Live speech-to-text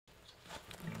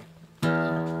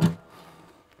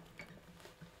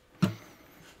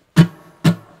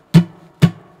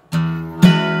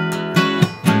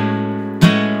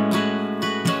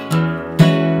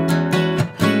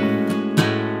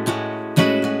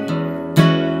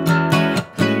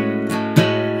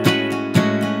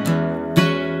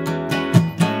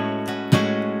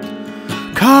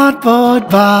cardboard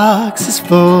box is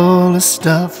full of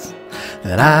stuff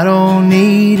that I don't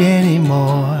need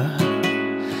anymore.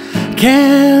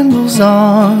 Candles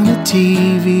on a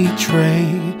TV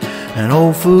tray, an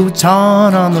old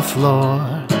futon on the floor,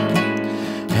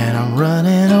 and I'm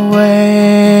running away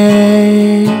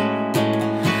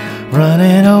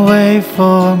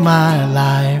for my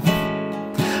life.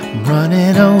 I'm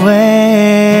running away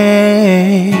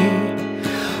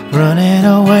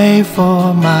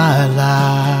for my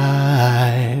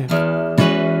life.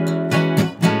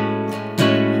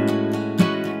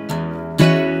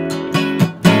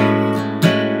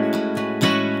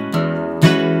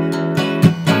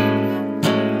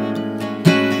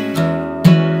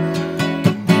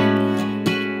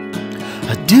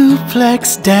 A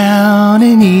duplex down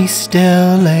in East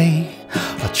LA,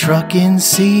 a truck in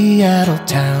Seattle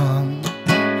town.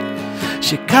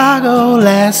 Chicago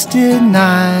lasted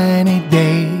 90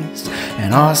 days,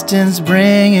 and Austin's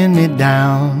bringing me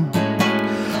down.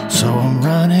 So I'm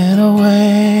running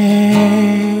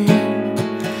away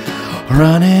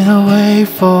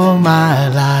for my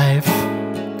life.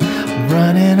 I'm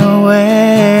running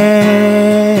away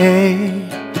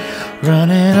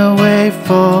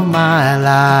for my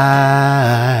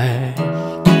life.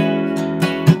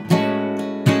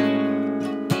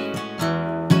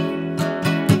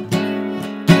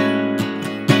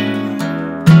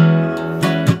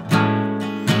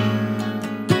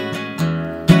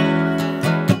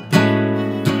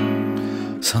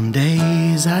 Some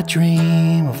days I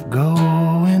dream of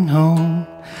going home,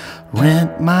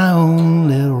 rent my own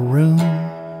little room,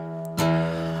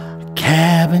 a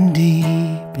cabin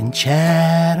deep in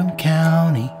Chatham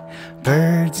County,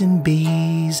 birds and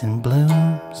bees and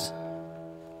blooms.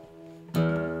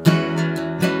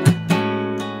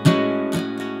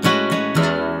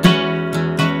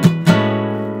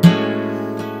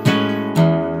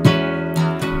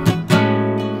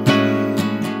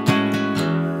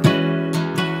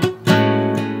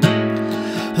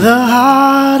 The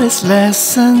hardest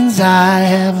lessons I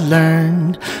have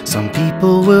learned, some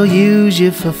people will use you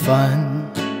for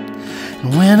fun.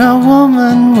 And when a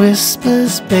woman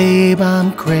whispers, babe,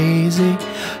 I'm crazy,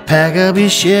 pack up your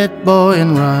shit, boy,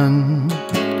 and run.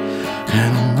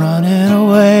 And I'm running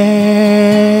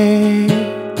away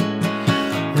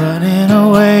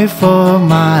for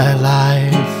my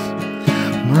life.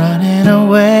 I'm running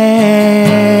away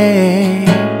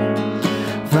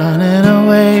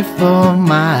for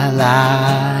my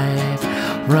life.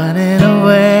 Running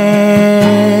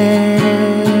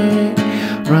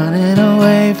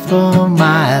away for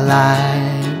my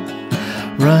life.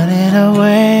 Running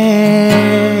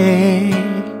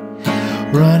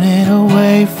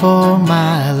away for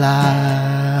my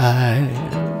life.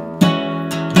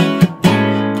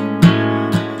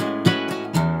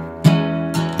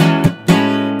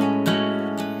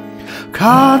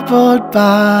 Cardboard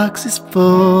box is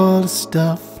full of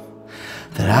stuff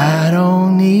that I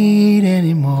don't need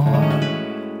anymore.